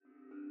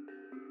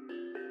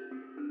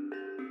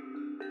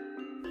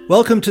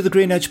Welcome to the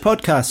Green Edge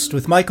podcast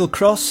with Michael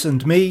Cross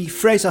and me,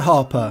 Fraser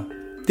Harper.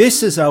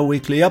 This is our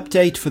weekly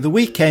update for the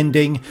week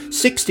ending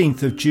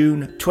 16th of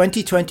June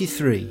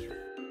 2023.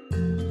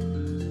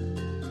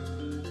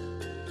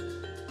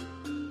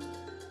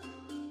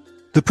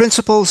 The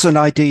principles and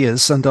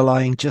ideas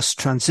underlying just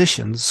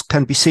transitions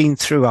can be seen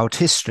throughout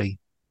history,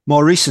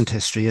 more recent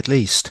history at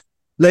least.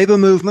 Labour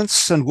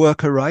movements and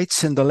worker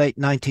rights in the late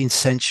 19th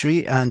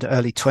century and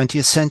early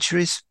 20th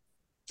centuries,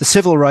 the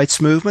civil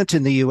rights movement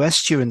in the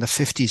US during the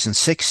 50s and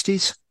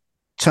 60s,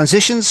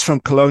 transitions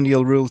from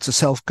colonial rule to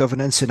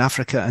self-governance in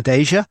Africa and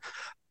Asia,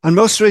 and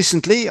most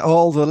recently,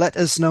 all the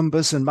letters,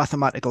 numbers and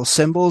mathematical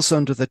symbols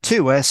under the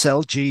 2S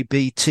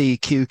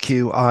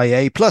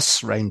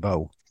LGBTQIA+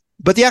 rainbow.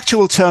 But the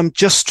actual term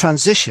just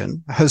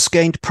transition has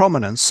gained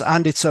prominence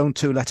and its own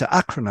two-letter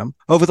acronym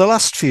over the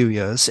last few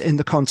years in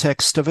the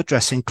context of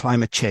addressing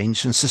climate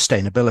change and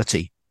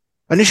sustainability.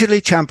 Initially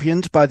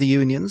championed by the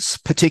unions,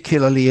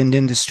 particularly in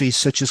industries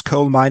such as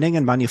coal mining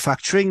and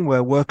manufacturing,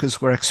 where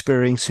workers were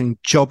experiencing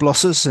job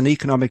losses and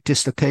economic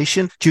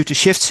dislocation due to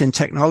shifts in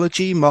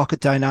technology, market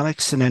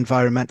dynamics and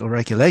environmental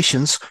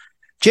regulations,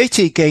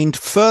 JT gained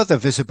further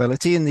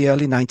visibility in the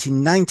early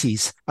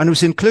 1990s and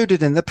was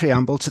included in the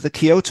preamble to the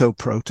Kyoto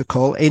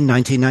Protocol in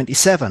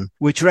 1997,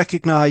 which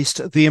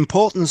recognized the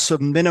importance of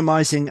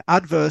minimizing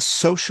adverse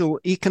social,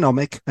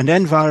 economic and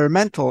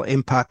environmental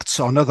impacts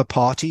on other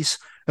parties,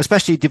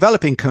 especially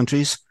developing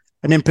countries,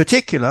 and in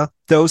particular,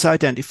 those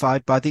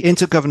identified by the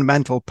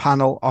Intergovernmental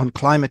Panel on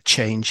Climate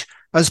Change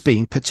as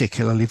being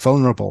particularly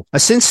vulnerable.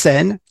 Since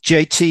then,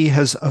 JT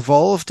has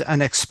evolved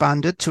and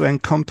expanded to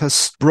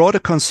encompass broader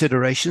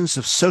considerations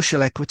of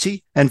social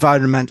equity,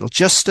 environmental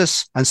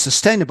justice, and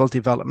sustainable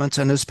development,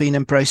 and has been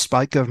embraced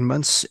by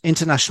governments,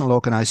 international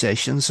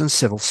organizations, and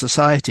civil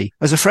society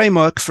as a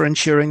framework for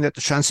ensuring that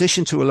the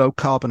transition to a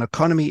low-carbon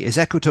economy is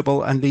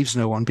equitable and leaves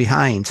no one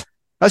behind.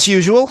 As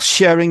usual,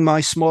 sharing my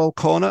small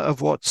corner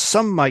of what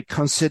some might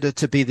consider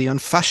to be the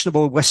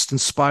unfashionable western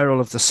spiral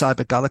of the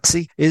cyber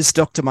galaxy is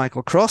Dr.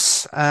 Michael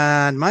Cross.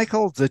 And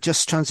Michael, the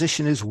just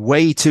transition is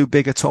way too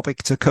big a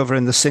topic to cover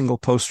in the single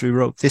post we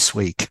wrote this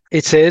week.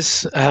 It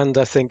is, and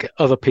I think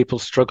other people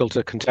struggle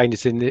to contain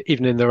it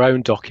even in their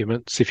own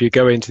documents. If you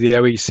go into the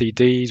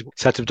OECD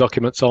set of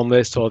documents on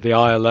this or the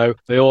ILO,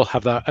 they all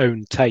have their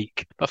own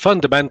take. But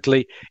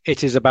fundamentally,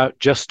 it is about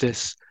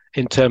justice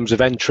in terms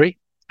of entry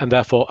and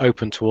therefore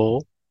open to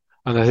all.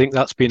 And I think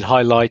that's been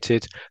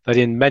highlighted that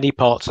in many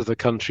parts of the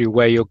country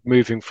where you're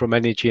moving from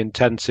energy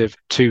intensive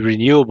to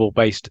renewable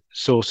based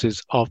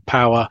sources of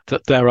power,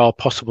 that there are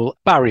possible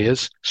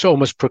barriers, so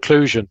almost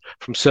preclusion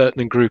from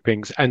certain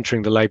groupings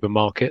entering the labour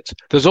market.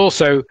 There's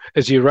also,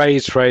 as you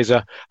raised,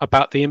 Fraser,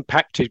 about the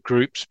impacted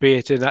groups, be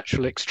it in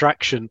actual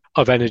extraction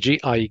of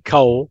energy, i.e.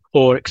 coal,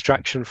 or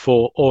extraction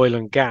for oil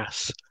and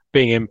gas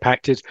being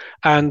impacted,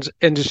 and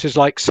industries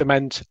like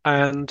cement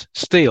and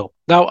steel.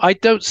 Now, I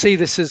don't see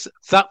this as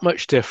that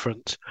much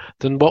different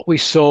than what we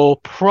saw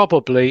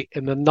probably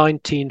in the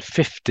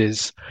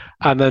 1950s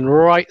and then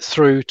right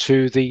through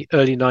to the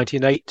early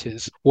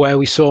 1980s, where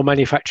we saw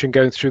manufacturing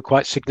going through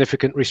quite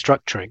significant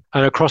restructuring.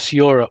 And across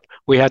Europe,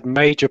 we had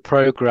major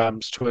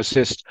programs to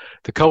assist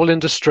the coal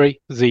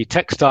industry, the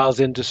textiles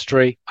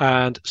industry,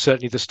 and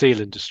certainly the steel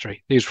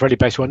industry. These were really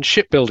based on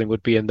shipbuilding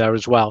would be in there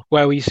as well,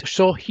 where we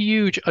saw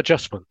huge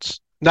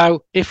adjustments.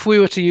 Now, if we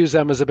were to use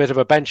them as a bit of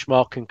a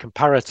benchmark and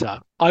comparator,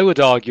 I would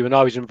argue, and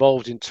I was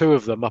involved in two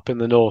of them up in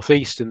the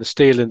northeast, in the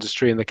steel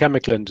industry and the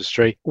chemical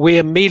industry, we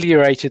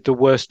ameliorated the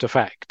worst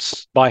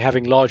effects by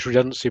having large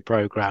redundancy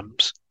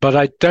programs. But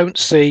I don't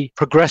see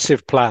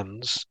progressive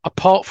plans,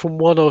 apart from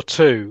one or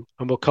two,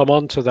 and we'll come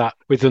on to that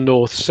with the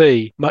North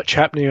Sea, much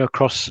happening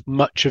across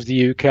much of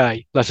the UK,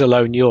 let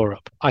alone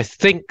Europe. I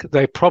think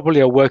they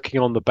probably are working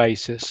on the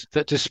basis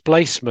that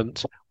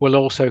displacement will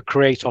also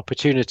create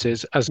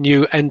opportunities as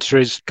new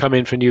entries come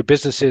in for new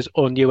businesses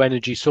or new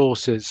energy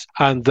sources,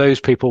 and those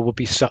people will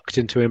be sucked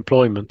into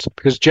employment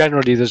because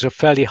generally there's a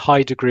fairly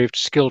high degree of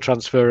skill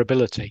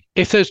transferability.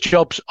 If those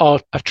jobs are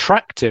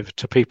attractive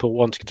to people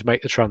wanting to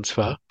make the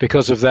transfer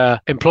because of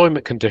their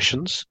employment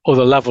conditions or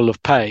the level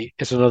of pay,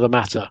 is another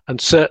matter. And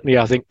certainly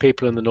I think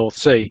people in the North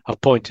Sea have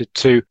pointed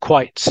to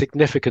quite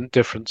significant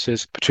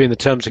differences between the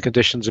terms and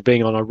conditions of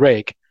being on a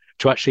rig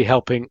to actually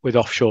helping with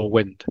offshore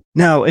wind.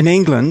 Now, in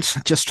England,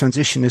 just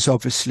transition is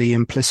obviously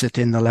implicit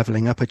in the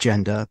Levelling Up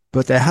agenda,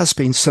 but there has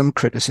been some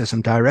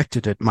criticism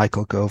directed at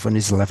Michael Gove and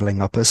his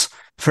Levelling Uppers.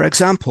 For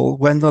example,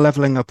 when the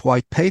Levelling Up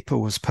white paper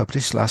was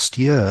published last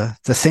year,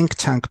 the think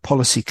tank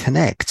Policy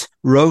Connect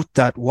wrote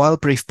that while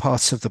brief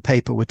parts of the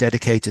paper were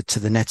dedicated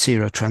to the net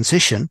zero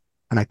transition,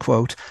 and I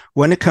quote,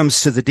 "When it comes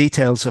to the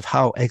details of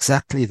how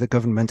exactly the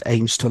government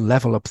aims to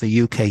level up the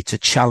UK to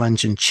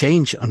challenge and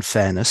change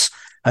unfairness,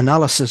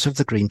 analysis of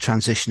the green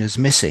transition is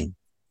missing."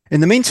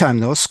 In the meantime,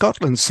 though,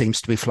 Scotland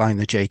seems to be flying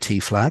the JT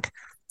flag.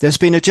 There's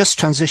been a Just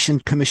Transition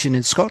Commission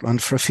in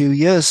Scotland for a few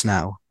years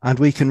now, and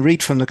we can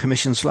read from the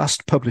Commission's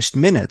last published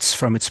minutes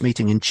from its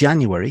meeting in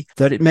January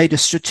that it made a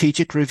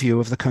strategic review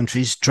of the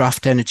country's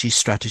draft energy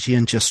strategy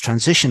and Just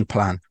Transition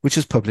plan, which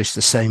was published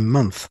the same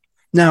month.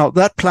 Now,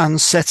 that plan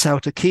sets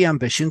out a key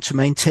ambition to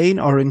maintain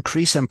or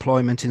increase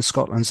employment in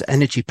Scotland's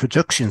energy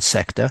production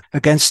sector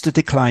against a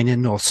decline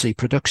in North Sea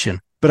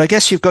production. But I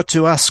guess you've got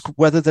to ask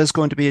whether there's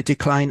going to be a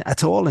decline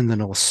at all in the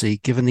North Sea,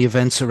 given the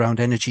events around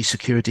Energy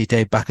Security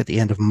Day back at the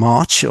end of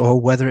March, or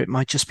whether it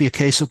might just be a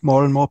case of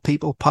more and more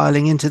people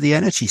piling into the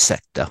energy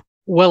sector.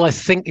 Well, I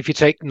think if you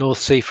take North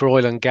Sea for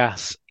oil and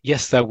gas,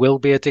 yes, there will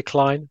be a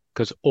decline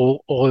because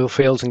all oil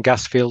fields and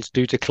gas fields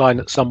do decline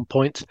at some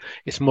point.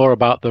 It's more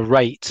about the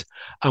rate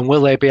and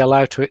will they be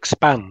allowed to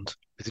expand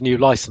with new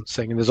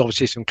licensing? And there's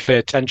obviously some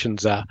clear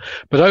tensions there.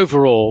 But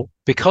overall,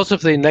 because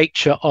of the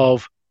nature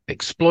of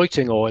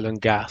exploiting oil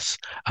and gas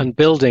and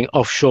building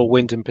offshore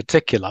wind in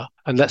particular,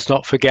 and let's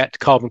not forget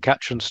carbon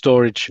capture and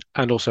storage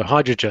and also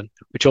hydrogen,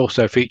 which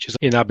also features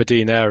in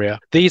Aberdeen area.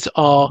 These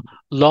are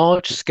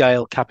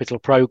large-scale capital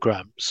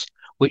programs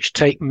which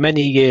take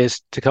many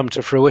years to come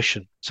to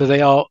fruition. So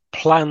they are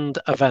planned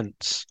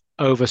events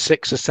over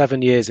 6 or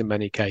 7 years in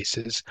many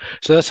cases.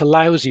 So that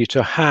allows you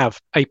to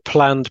have a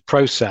planned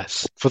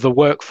process for the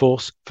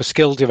workforce, for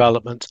skill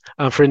development,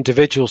 and for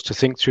individuals to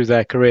think through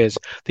their careers.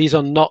 These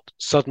are not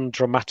sudden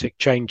dramatic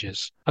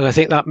changes. And I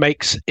think that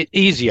makes it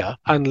easier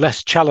and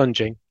less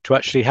challenging to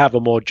actually have a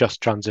more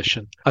just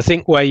transition. I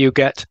think where you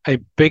get a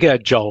bigger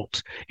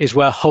jolt is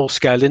where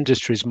whole-scale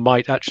industries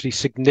might actually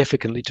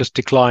significantly just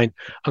decline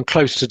and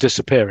close to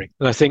disappearing.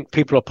 And I think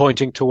people are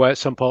pointing to where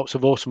some parts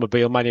of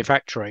automobile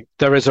manufacturing,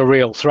 there is a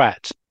real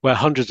threat where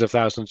hundreds of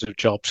thousands of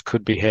jobs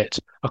could be hit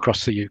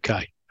across the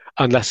UK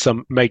unless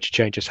some major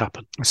changes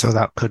happen. So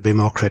that could be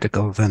more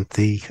critical than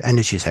the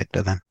energy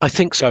sector then? I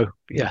think so,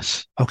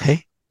 yes.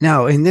 Okay.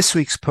 Now, in this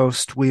week's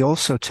post, we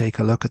also take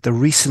a look at the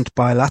recent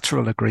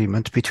bilateral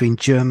agreement between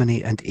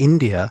Germany and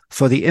India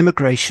for the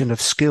immigration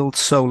of skilled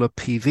solar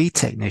PV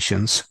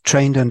technicians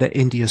trained under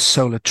India's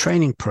solar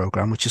training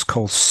program, which is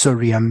called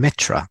Surya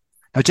Mitra.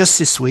 Now, just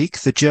this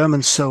week, the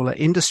German Solar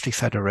Industry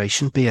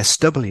Federation,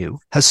 BSW,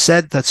 has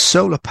said that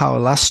solar power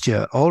last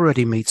year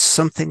already meets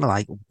something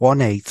like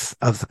 1/8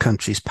 of the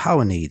country's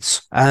power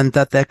needs, and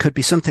that there could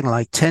be something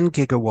like 10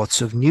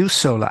 gigawatts of new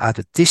solar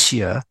added this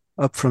year,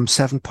 up from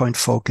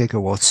 7.4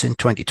 gigawatts in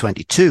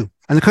 2022.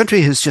 And the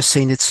country has just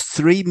seen its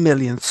 3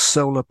 millionth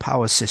solar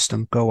power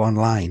system go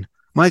online.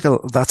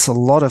 Michael, that's a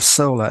lot of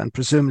solar and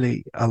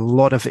presumably a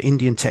lot of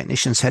Indian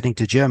technicians heading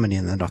to Germany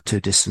in the not too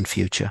distant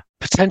future.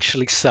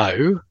 Potentially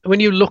so.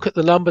 When you look at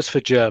the numbers for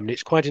Germany,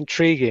 it's quite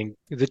intriguing.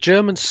 The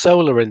German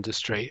solar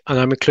industry, and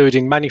I'm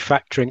including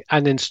manufacturing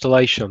and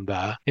installation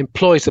there,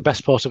 employs the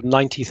best part of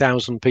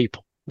 90,000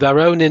 people.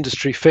 Their own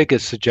industry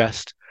figures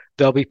suggest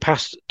they'll be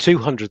past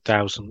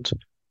 200,000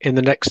 in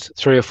the next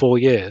 3 or 4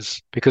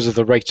 years because of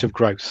the rate of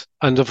growth.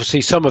 And obviously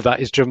some of that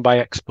is driven by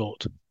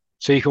export.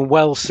 So you can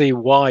well see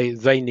why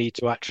they need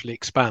to actually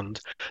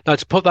expand. Now,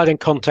 to put that in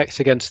context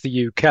against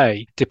the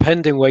UK,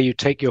 depending where you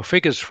take your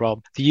figures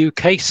from, the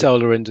UK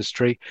solar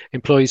industry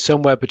employs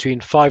somewhere between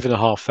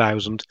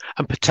 5,500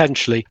 and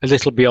potentially a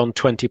little beyond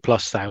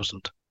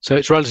 20,000+. So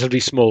it's relatively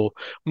small,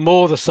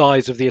 more the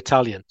size of the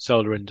Italian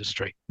solar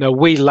industry. Now,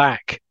 we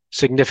lack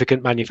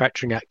significant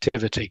manufacturing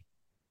activity.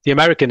 The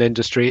American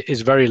industry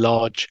is very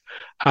large,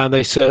 and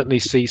they certainly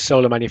see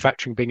solar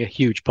manufacturing being a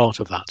huge part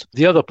of that.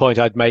 The other point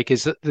I'd make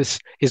is that this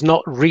is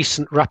not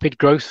recent rapid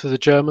growth for the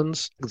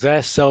Germans.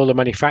 Their solar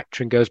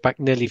manufacturing goes back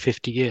nearly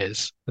 50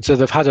 years. And so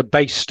they've had a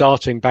base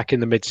starting back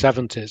in the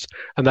mid-70s,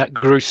 and that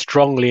grew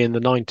strongly in the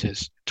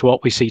 90s to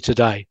what we see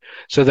today.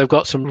 So they've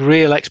got some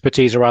real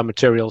expertise around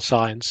material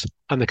science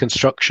and the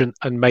construction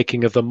and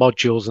making of the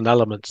modules and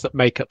elements that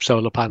make up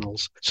solar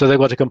panels. So they've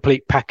got a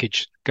complete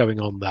package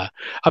going on there.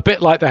 A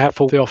bit like they have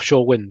for the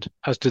offshore wind,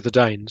 as do the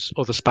Danes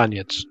or the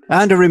Spaniards.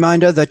 And a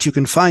reminder that you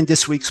can find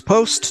this week's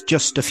post,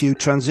 just a few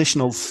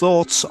transitional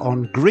thoughts,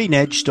 on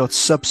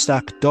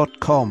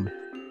greenedge.substack.com.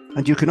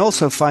 And you can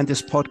also find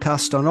this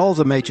podcast on all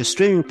the major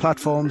streaming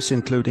platforms,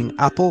 including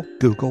Apple,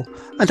 Google,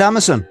 and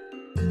Amazon.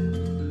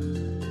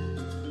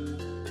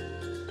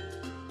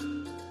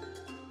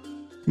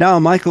 Now,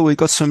 Michael, we've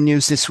got some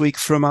news this week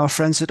from our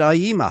friends at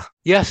IEMA.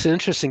 Yes, an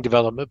interesting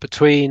development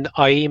between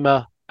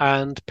IEMA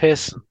and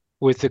Pearson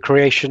with the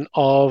creation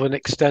of an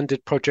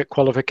extended project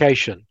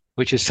qualification,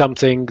 which is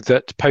something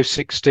that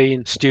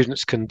post-16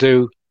 students can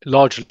do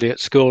largely at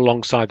school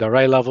alongside their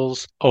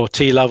A-levels or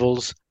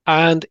T-levels.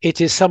 And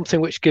it is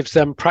something which gives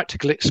them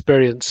practical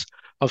experience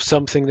of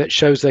something that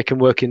shows they can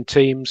work in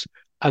teams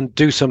and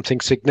do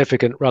something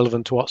significant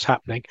relevant to what's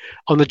happening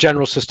on the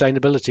general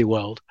sustainability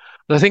world.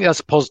 And I think that's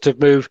a positive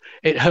move.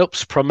 It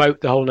helps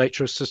promote the whole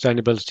nature of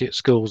sustainability at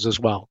schools as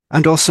well.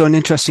 And also an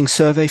interesting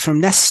survey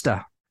from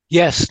Nesta.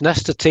 Yes,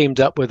 Nesta teamed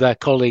up with their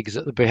colleagues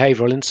at the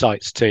Behavioural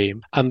Insights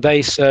team, and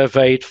they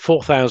surveyed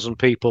 4,000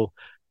 people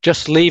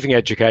just leaving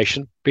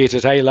education, be it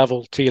at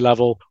A-level,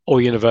 T-level or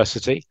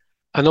university,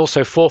 and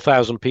also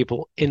 4,000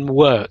 people in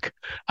work,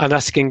 and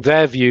asking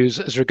their views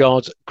as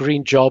regards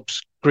green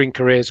jobs, green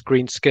careers,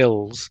 green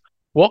skills.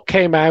 What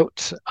came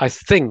out, I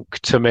think,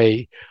 to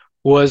me,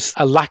 was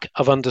a lack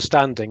of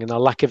understanding and a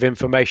lack of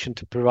information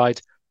to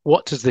provide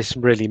what does this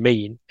really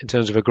mean in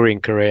terms of a green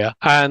career?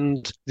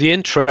 And the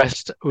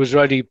interest was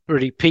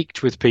really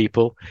peaked with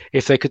people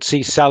if they could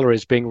see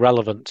salaries being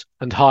relevant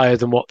and higher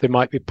than what they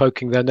might be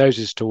poking their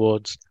noses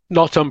towards.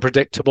 Not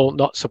unpredictable,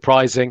 not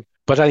surprising,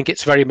 but I think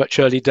it's very much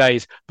early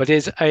days, but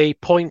is a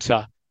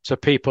pointer to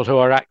people who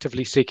are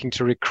actively seeking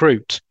to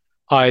recruit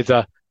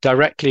either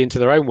directly into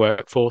their own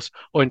workforce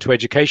or into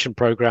education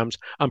programs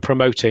and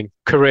promoting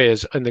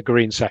careers in the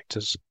green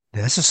sectors.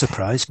 There's a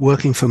surprise.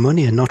 Working for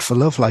money and not for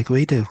love like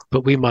we do.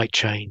 But we might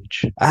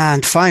change.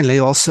 And finally,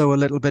 also a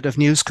little bit of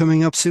news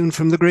coming up soon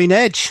from the Green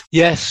Edge.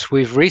 Yes,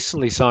 we've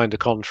recently signed a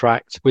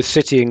contract with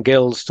City and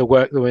Guilds to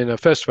work them in a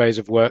first phase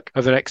of work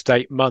over the next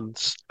 8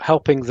 months,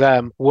 helping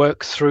them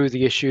work through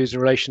the issues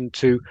in relation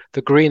to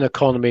the green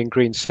economy and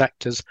green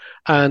sectors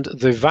and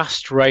the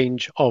vast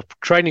range of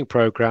training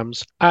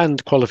programs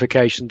and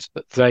qualifications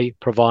that they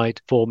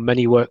provide for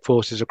many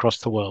workforces across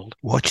the world.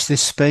 Watch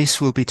this space.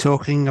 We'll be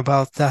talking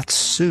about that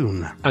soon.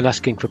 And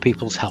asking for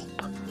people's help.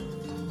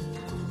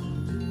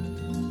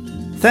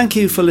 Thank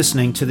you for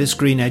listening to this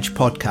Green Edge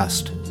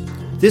podcast.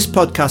 This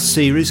podcast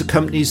series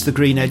accompanies the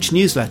Green Edge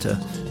newsletter,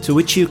 to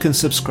which you can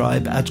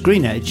subscribe at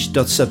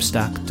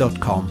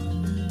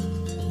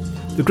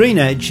greenedge.substack.com. The Green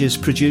Edge is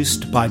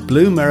produced by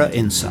Blue Mirror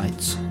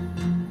Insights.